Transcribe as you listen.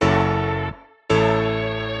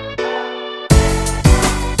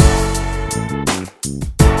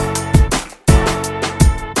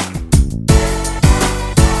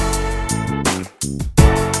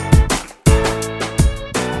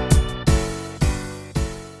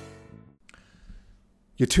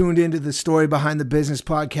You're tuned into the Story Behind the Business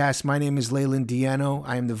podcast. My name is Leland.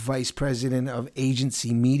 I am the Vice President of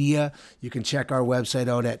Agency Media. You can check our website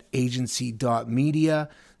out at agency.media.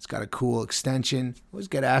 It's got a cool extension. Always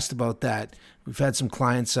get asked about that. We've had some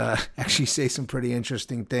clients actually say some pretty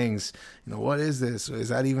interesting things. You know, what is this? Is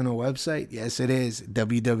that even a website? Yes, it is.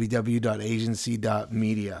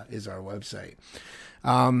 www.agency.media is our website.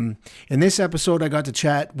 In this episode, I got to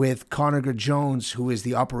chat with Conagher Jones, who is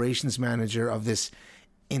the operations manager of this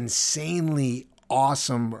insanely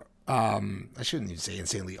awesome, I shouldn't even say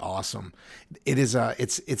insanely awesome. It is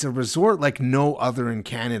it's a resort like no other in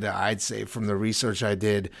Canada, I'd say, from the research I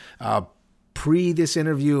did pre this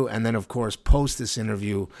interview and then of course post this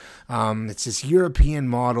interview. It's this European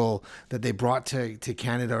model that they brought to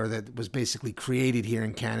Canada, or that was basically created here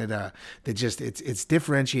in Canada, that just it's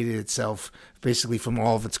differentiated itself basically from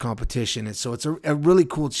all of its competition. And so it's a really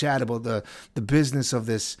cool chat about the business of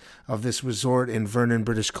this resort in Vernon,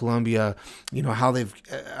 British Columbia, you know, how they've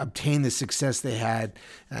obtained the success they had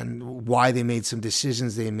and why they made some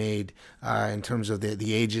decisions they made in terms of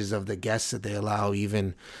the ages of the guests that they allow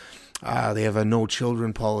even. They have a no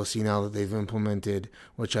children policy now that they've implemented,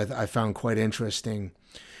 which I found quite interesting.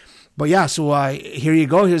 But yeah, so here you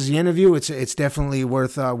go. Here's the interview. It's definitely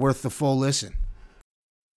worth the full listen.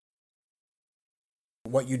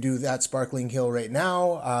 What you do at Sparkling Hill right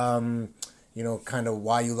now, you know, kind of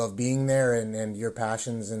why you love being there and your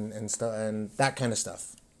passions and stuff and that kind of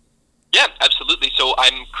stuff. Yeah, absolutely. So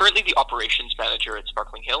I'm currently the operations manager at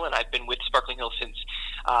Sparkling Hill, and I've been with Sparkling Hill since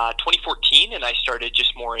 2014, and I started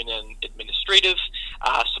just more in an administrative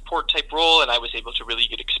support type role, and I was able to really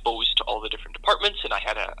get exposed to all the different departments, and I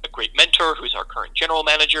had a great mentor who's our current general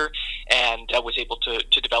manager, and I was able to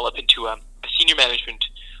develop into a senior management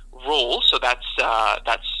role. So that's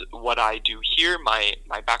what I do here. My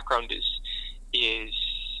background is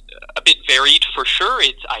a bit varied for sure.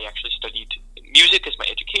 I actually studied music as my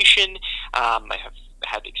education. I have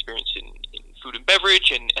had experience in food and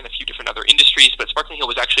beverage and a few different other industries, but Sparkling Hill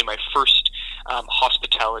was actually my first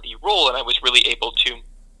hospitality role, and I was really able to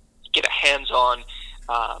get a hands-on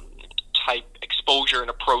type exposure and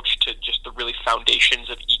approach to just the really foundations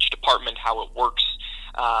of each department, how it works,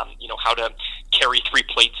 you know, how to carry 3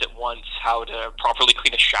 plates at once, how to properly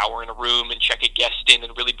clean a shower in a room and check a guest in,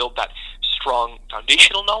 and really build that strong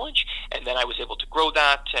foundational knowledge. And then I was able to grow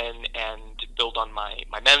that and build on my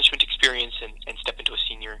management experience and step into a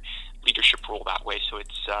senior leadership role that way. So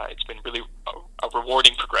it's been really a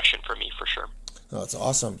rewarding progression for me, for sure. Oh, that's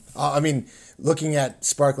awesome. I mean, looking at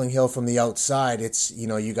Sparkling Hill from the outside, it's, you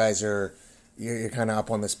know, you guys you're kind of up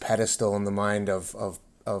on this pedestal in the mind of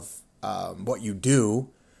what you do.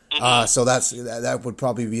 Mm-hmm. So that would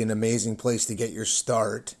probably be an amazing place to get your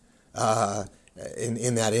start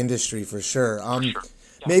in that industry for sure. For sure.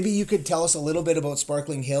 Yeah. Maybe you could tell us a little bit about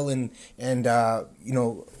Sparkling Hill and you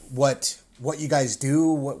know what you guys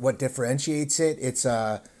do, what differentiates it. It's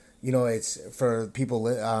you know, it's for people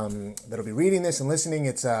that'll be reading this and listening.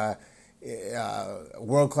 It's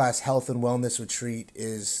world-class health and wellness retreat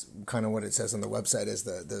is kind of what it says on the website as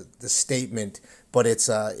the statement, but it's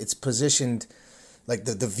positioned. Like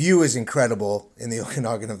the view is incredible in the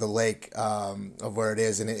Okanagan of the lake of where it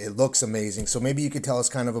is, and it looks amazing. So maybe you could tell us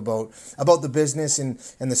kind of about the business and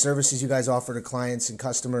the services you guys offer to clients and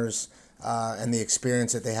customers and the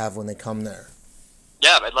experience that they have when they come there.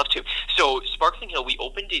 Yeah, I'd love to. So Sparkling Hill, we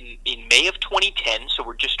opened in May of 2010, so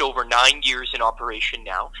we're just over 9 years in operation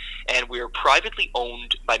now, and we're privately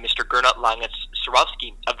owned by Mr. Gernot Langes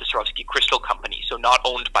Swarovski of the Swarovski Crystal Company. So not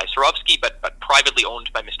owned by Swarovski, but privately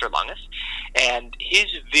owned by Mr. Langes. And his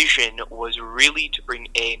vision was really to bring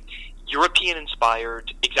a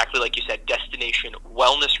European-inspired, exactly like you said, destination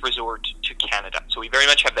wellness resort to Canada. So we very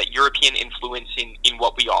much have that European influence in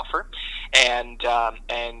what we offer, and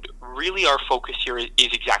really our focus here is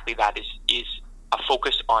exactly that: is a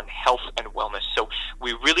focus on health and wellness. So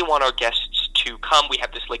we really want our guests to come. We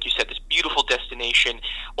have this, like you said, this beautiful destination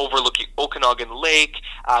overlooking Okanagan Lake.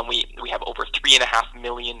 We have over 3.5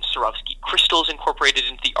 million Swarovski crystals incorporated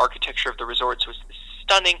into the architecture of the resort. So it's this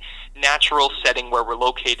stunning natural setting where we're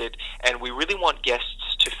located, and we really want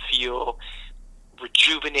guests to feel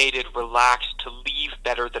rejuvenated, relaxed, to leave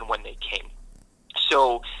better than when they came.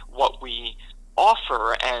 So what we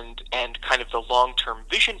offer and kind of the long-term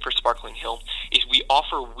vision for Sparkling Hill is we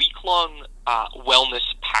offer week-long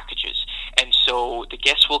wellness packages. And so the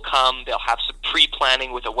guests will come, they'll have some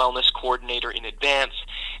pre-planning with a wellness coordinator in advance,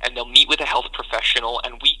 and they'll meet with a health professional,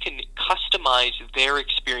 and we can customize their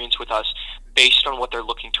experience with us based on what they're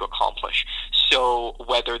looking to accomplish. So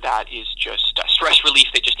whether that is just stress relief,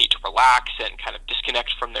 they just need to relax and kind of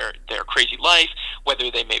disconnect from their crazy life,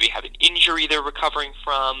 whether they maybe have an injury they're recovering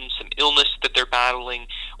from, some illness that they're battling,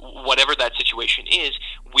 whatever that situation is,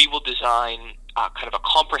 we will design kind of a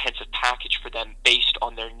comprehensive package for them based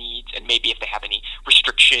on their needs and maybe if they have any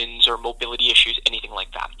restrictions or mobility issues, anything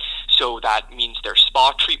like that. So that means their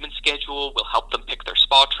spa treatment schedule. We'll help them pick their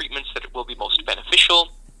spa treatments that will be most beneficial.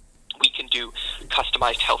 We can do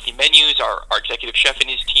customized healthy menus. Our executive chef and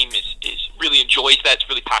his team is really enjoys that. Is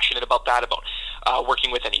really passionate about that, about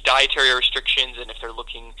working with any dietary restrictions, and if they're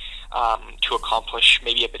looking to accomplish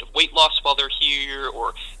maybe a bit of weight loss while they're here,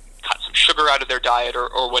 or cut some sugar out of their diet,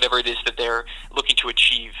 or whatever it is that they're looking to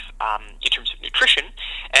achieve in terms of nutrition.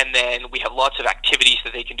 And then we have lots of activities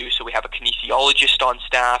that they can do. So we have a kinesiologist on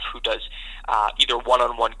staff who does either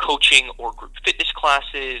one-on-one coaching or group fitness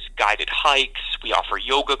classes, guided hikes. We offer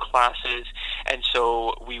yoga classes. And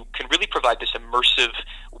so we can really provide this immersive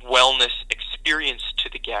wellness experience to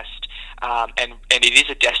the guest. And it is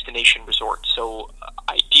a destination resort. So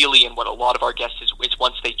ideally, and what a lot of our guests is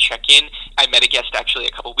once they check in, I met a guest actually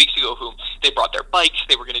a couple of weeks ago who they brought their bikes.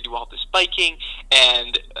 They were going to do all this biking,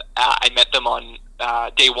 and I met them on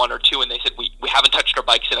day 1 or 2, and they said, we haven't touched our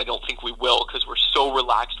bikes, and I don't think we will, because we're so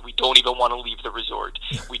relaxed. We don't even want to leave the resort.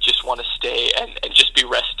 We just want to stay and just be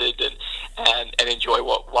rested and enjoy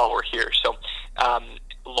while we're here. So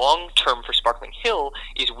long term for Sparkling Hill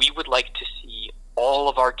is we would like to see all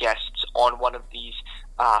of our guests on one of these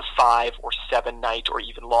 5 or 7 night or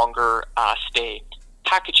even longer stay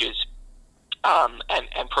packages,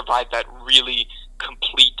 and provide that really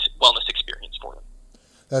complete wellness experience for them.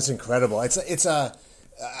 That's incredible. I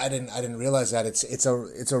didn't realize that it's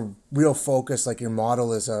a real focus. Like your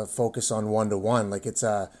model is a focus on 1-to-1. Like it's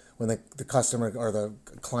when the customer or the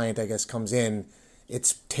client, I guess, comes in,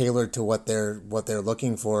 it's tailored to what they're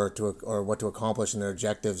looking for or what to accomplish in their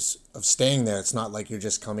objectives of staying there. It's not like you're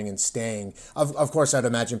just coming and staying. Of course, I'd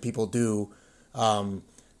imagine people do,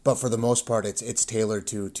 but for the most part, it's tailored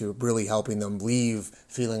to really helping them leave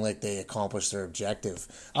feeling like they accomplished their objective.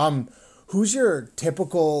 Who's your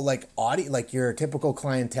typical audience, like your typical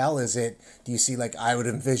clientele? Do you see, like, I would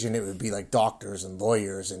envision it would be like doctors and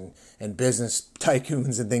lawyers and business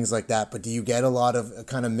tycoons and things like that, but do you get a lot of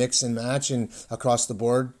kind of mix and match and across the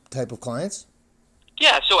board type of clients?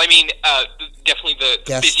 Yeah, so I mean, definitely the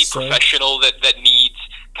busy professional that needs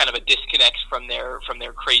kind of a disconnect from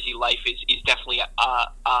their crazy life is definitely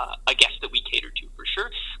a guest that we cater to for sure.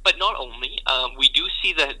 But not only, we do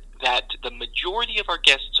see that the majority of our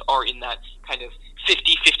guests are in that kind of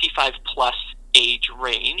 50, 55 plus age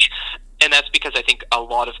range. And that's because I think a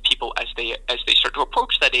lot of people, as they start to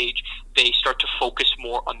approach that age, they start to focus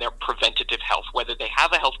more on their preventative health, whether they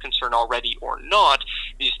have a health concern already or not.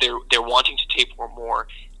 Is they're wanting to take more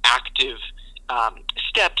active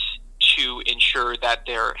steps to ensure that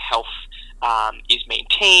their health is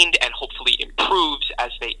maintained and hopefully improves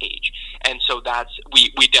as they age. And so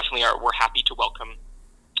we definitely we're happy to welcome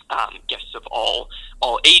guests of all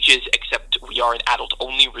ages, except we are an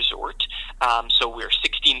adult-only resort. So we're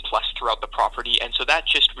 16 plus throughout the property, and so that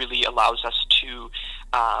just really allows us to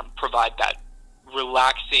provide that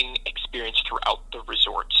relaxing experience throughout the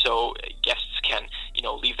resort. So guests can,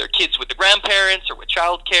 leave their kids with the grandparents or with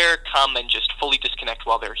childcare, come and just fully disconnect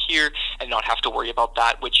while they're here and not have to worry about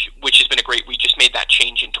that, which has been we just made that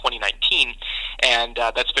change in 2019, and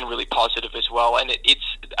that's been really positive as well. And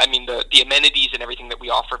the amenities and everything that we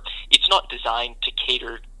offer, it's not designed to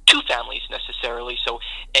cater to families necessarily. So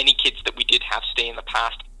any kids that we did have stay in the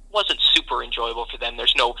past wasn't super enjoyable for them.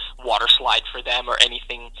 There's no water slide for them or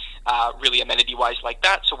anything really amenity-wise like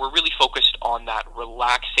that. So we're really focused on that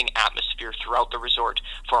relaxing atmosphere throughout the resort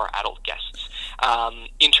for our adult guests.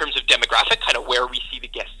 In terms of demographic, kind of where we see the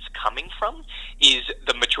guests coming from, is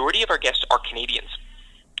the majority of our guests are Canadians.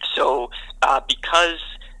 So because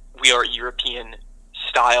we are a European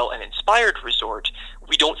style and inspired resort,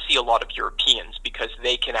 we don't see a lot of Europeans because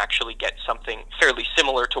they can actually get something fairly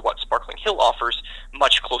similar to what Sparkling Hill offers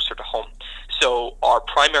much closer to home. So our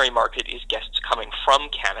primary market is guests coming from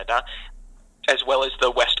Canada as well as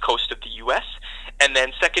the west coast of the US. And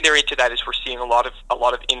then secondary to that is we're seeing a lot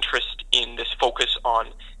of interest in this focus on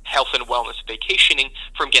health and wellness vacationing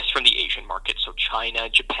from guests from the Asian market. So China,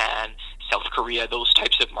 Japan, South Korea, those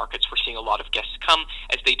types of markets, we're seeing a lot of guests come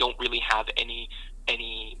as they don't really have any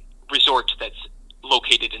resort that's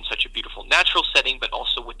located in such a beautiful natural setting, but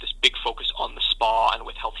also with this big focus on the spa and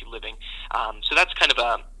with healthy living. So that's kind of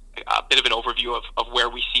a bit of an overview of where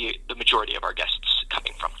we see the majority of our guests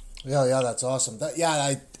coming from. Yeah, that's awesome.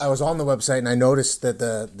 I was on the website and I noticed that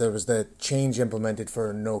there was the change implemented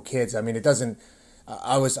for no kids. I mean, it doesn't.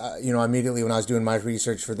 I was, immediately when I was doing my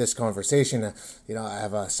research for this conversation, I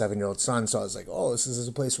have a 7-year-old son, so I was like, oh, this is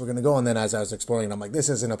a place we're going to go. And then as I was exploring, I'm like, this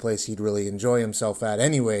isn't a place he'd really enjoy himself at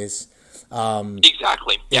anyways.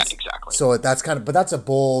 Exactly. Yeah, exactly. So that's but that's a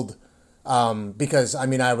bold, because, I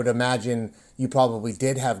mean, I would imagine you probably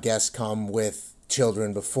did have guests come with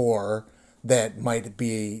children before that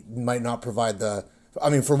might not provide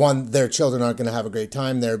for one, their children aren't going to have a great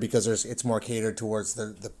time there because it's more catered towards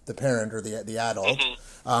the parent or the adult.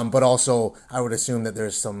 Mm-hmm. But also, I would assume that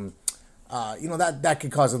there's some, that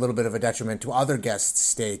could cause a little bit of a detriment to other guests'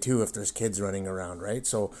 stay too if there's kids running around, right?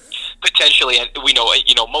 So potentially, and we know,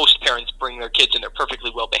 most parents bring their kids and they're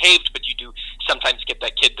perfectly well behaved, but you do sometimes get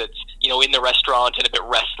that kid that's, in the restaurant and a bit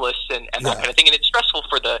restless and that kind of thing, and it's stressful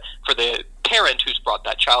for the parent who's brought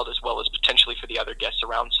that child as well as potentially for the other guests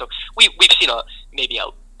around. So we've seen maybe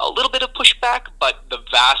a little bit of pushback, but the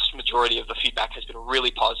vast majority of the feedback has been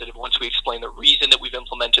really positive. Once we explain the reason that we've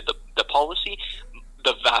implemented the policy,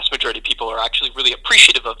 the vast majority of people are actually really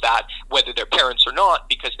appreciative of that, whether they're parents or not,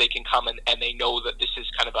 because they can come and they know that this is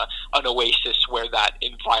kind of an oasis where that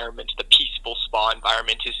environment, the peaceful spa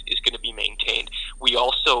environment, is going to be maintained. We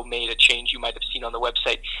also made a change, you might have seen on the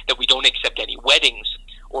website, that we don't accept any weddings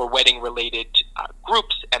or wedding-related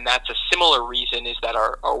groups, and that's a similar reason, is that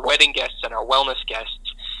our wedding guests and our wellness guests,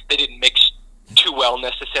 they didn't mix too well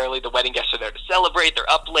necessarily. The wedding guests are there to celebrate, they're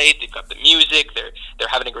up late, they've got the music, they're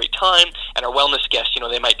having a great time, and our wellness guests,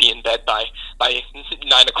 they might be in bed by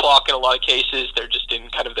 9 o'clock in a lot of cases. They're just in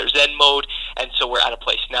kind of their Zen mode, and so we're at a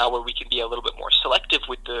place now where we can be a little bit more selective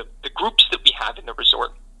with the groups that we have in the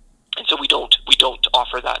resort. And so we don't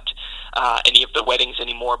offer that any of the weddings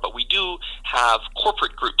anymore, but we do have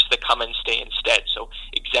corporate groups that come and stay instead. So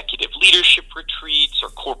executive leadership retreats or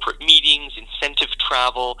corporate meetings, incentive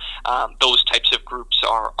travel, those types of groups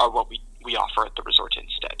are what we offer at the resort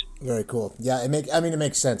instead. Very cool. Yeah, it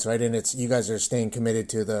makes sense, right? And it's, you guys are staying committed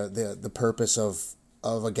to the purpose of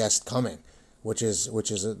a guest coming, which is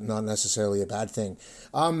not necessarily a bad thing.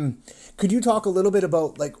 Could you talk a little bit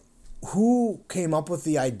about who came up with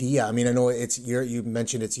the idea? I mean, I know you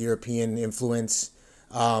mentioned it's European influence,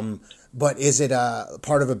 but is it a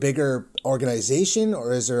part of a bigger organization,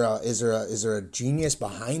 or is there a genius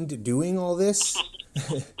behind doing all this?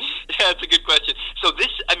 Yeah, that's a good question. So this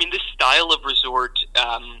style of resort,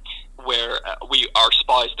 where our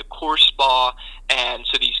spa is the core spa, and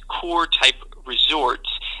so these core type resorts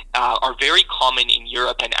are very common in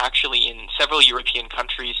Europe, and actually in several European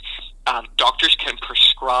countries. Doctors can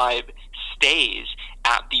prescribe stays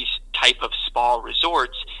at these type of spa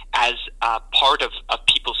resorts as part of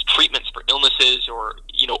people's treatments for illnesses or,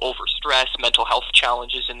 overstress, mental health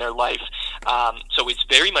challenges in their life. So it's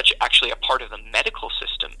very much actually a part of the medical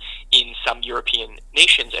system in some European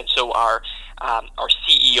nations. And so our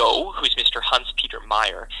CEO, who is Mr. Hans-Peter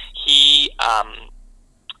Meyer, he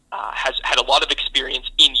has had a lot of experience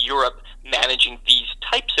in Europe managing these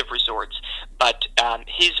types of resorts, but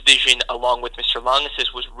his vision, along with Mr.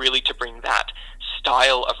 Langes's, was really to bring that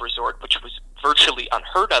style of resort, which was virtually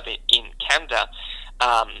unheard of in Canada,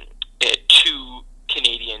 to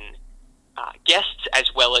Canadian guests,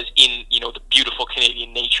 as well as in the beautiful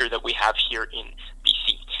Canadian nature that we have here in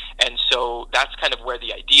BC. And so that's kind of where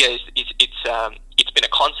the idea is. It's been a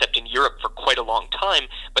concept in Europe for quite a long time,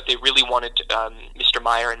 but they really wanted Mr.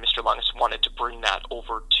 Meyer and Mr. Langes wanted to bring that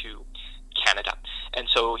over to Canada. And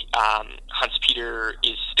so Hans-Peter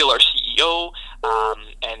is still our CEO,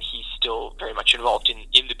 and he's still very much involved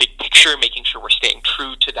in the big picture, making sure we're staying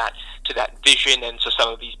true to that vision. And so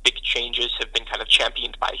some of these big changes have been kind of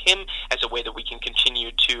championed by him as a way that we can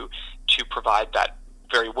continue to provide that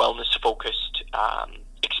very wellness-focused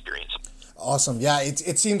experience. Awesome. Yeah,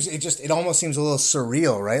 it almost seems a little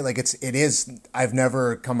surreal, right? Like it is. I've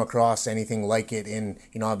never come across anything like it in,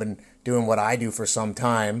 I've been doing what I do for some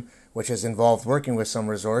time, which has involved working with some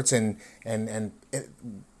resorts and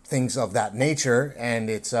things of that nature. And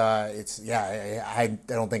I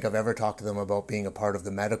don't think I've ever talked to them about being a part of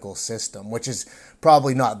the medical system, which is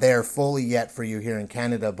probably not there fully yet for you here in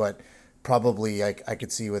Canada, but probably I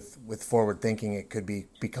could see with forward thinking it could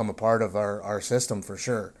become a part of our system for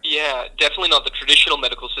sure. Yeah, definitely not the traditional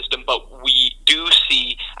medical system, but we do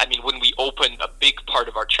see, when we opened, a big part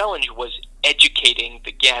of our challenge was educating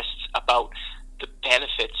the guests about the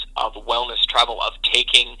benefits of wellness travel, of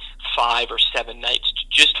taking 5 or 7 nights to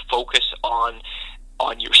just focus on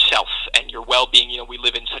yourself and your well-being. We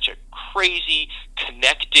live in such a crazy,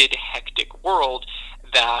 connected, hectic world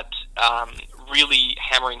that really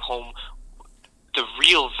hammering home the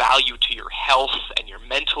real value to your health and your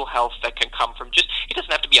mental health that can come from it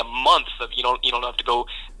doesn't have to be a month of, you don't have to go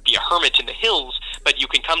be a hermit in the hills, but you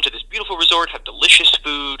can come to this beautiful resort, have delicious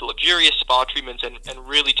food, luxurious spa treatments, and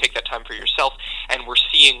really take that time for yourself. And we're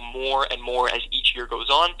seeing more and more as each year goes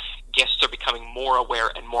on. Guests are becoming more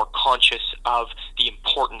aware and more conscious of the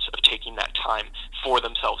importance of taking that time for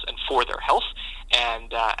themselves and for their health.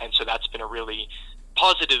 And so that's been a really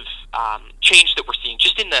positive change that we're seeing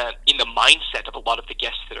just in the mindset of a lot of the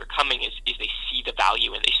guests that are coming is they see the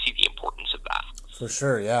value and they see the importance of that. For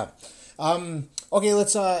sure, yeah. Okay,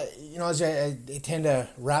 let's as I tend to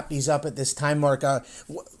wrap these up at this time mark,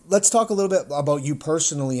 let's talk a little bit about you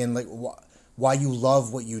personally and like why you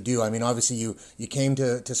love what you do. I mean, obviously you came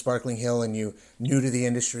to Sparkling Hill and you new to the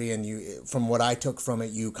industry, and you, from what I took from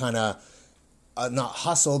it, you kind of not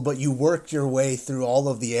hustled, but you worked your way through all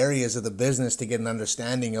of the areas of the business to get an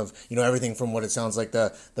understanding of, everything from what it sounds like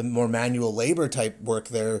the more manual labor type work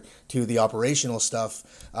there to the operational stuff.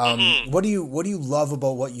 What do you love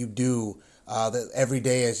about what you do? That every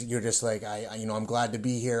day is you're just like, I'm glad to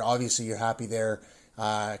be here. Obviously you're happy there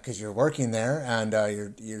because you're working there, and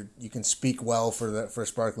you can speak well for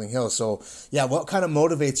Sparkling Hill. So yeah, what kind of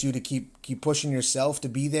motivates you to keep pushing yourself to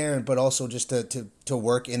be there, but also just to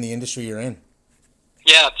work in the industry you're in?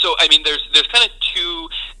 Yeah, so I mean, there's kind of two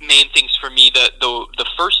main things for me. The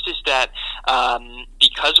first is that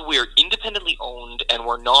because we're independently owned and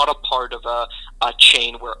we're not a part of a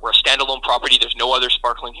chain, we're a standalone property. There's no other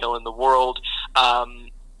Sparkling Hill in the world.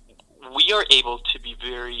 We are able to be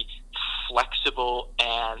very flexible,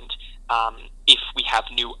 and if we have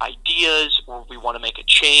new ideas or we want to make a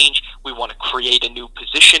change, we want to create a new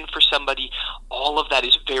position for somebody, all of that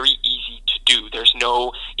is very easy to do. There's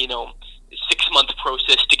no 6-month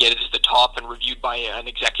process to get it to the top and reviewed by an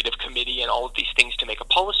executive committee and all of these things to make a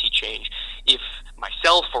policy change. If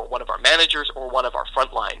myself or one of our managers or one of our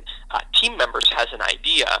frontline team members has an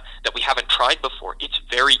idea that we haven't tried before, it's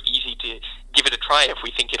very easy to give it a try if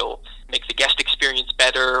we think it'll make the guest experience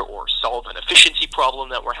better or solve an efficiency problem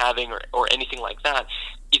that we're having or anything like that.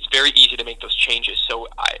 It's very easy to make those changes. So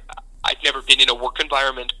I've never been in a work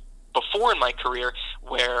environment before in my career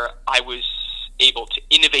where I was able to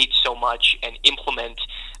innovate so much and implement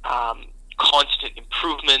constant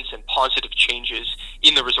improvements and positive changes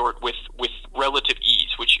in the resort with relative ease,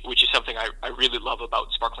 which is something I really love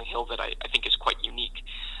about Sparkling Hill that I think is quite unique.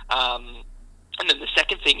 And then the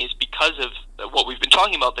second thing is, because of what we've been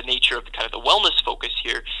talking about, the nature of kind of the wellness focus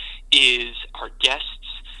here is our guests.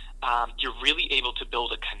 You're really able to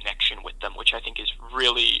build a connection with them, which I think is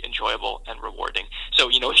really enjoyable and rewarding. So,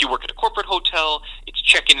 if you work at a corporate hotel, it's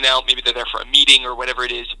check in and out, maybe they're there for a meeting or whatever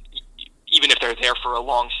it is. Even if they're there for a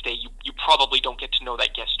long stay, you probably don't get to know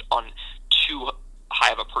that guest on too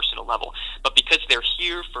high of a personal level. But because they're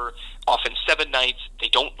here for often 7 nights, they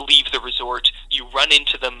don't leave the resort, you run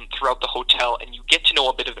into them throughout the hotel and you get to know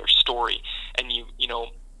a bit of their story. And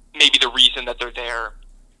maybe the reason that they're there,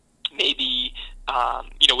 maybe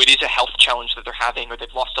it is a health challenge that they're having, or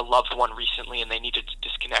they've lost a loved one recently and they needed to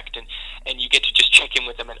disconnect, and you get to just check in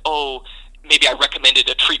with them, and maybe I recommended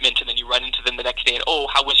a treatment, and then you run into them the next day and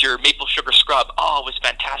how was your maple sugar scrub? It was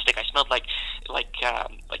fantastic. I smelled like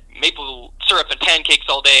maple syrup and pancakes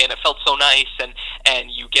all day, and it felt so nice, and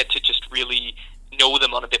you get to just really know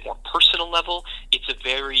them on a bit more personal level. It's a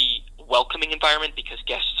very welcoming environment because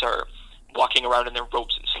guests are walking around in their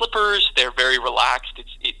robes and slippers. They're very relaxed.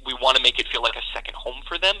 We want to make it feel like a second home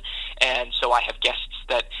for them. And so I have guests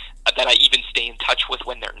that I even stay in touch with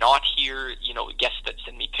when they're not here, guests that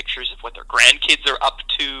send me pictures of what their grandkids are up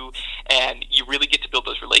to. And you really get to build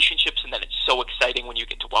those relationships. And then it's so exciting when you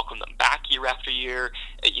get to welcome them back year after year.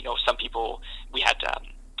 Some people, we had a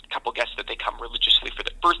couple guests that they come religiously for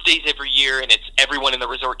their birthdays every year, and it's everyone in the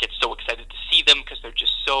resort gets so excited to see them because they're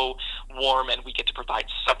just so warm, and we get to provide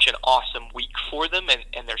such an awesome week for them,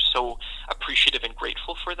 and they're so appreciative and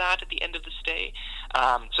grateful for that at the end of the stay.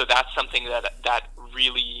 So that's something that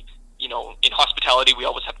really, in hospitality, we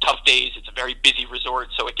always have tough days. It's a very busy resort,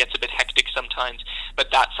 so it gets a bit hectic sometimes, but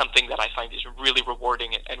that's something that I find is really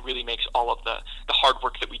rewarding and really makes all of the hard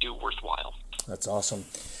work that we do worthwhile. That's awesome.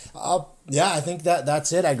 Yeah, I think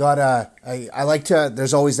that's it. I like to,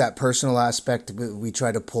 there's always that personal aspect we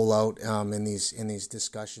try to pull out in these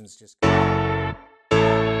discussions. Just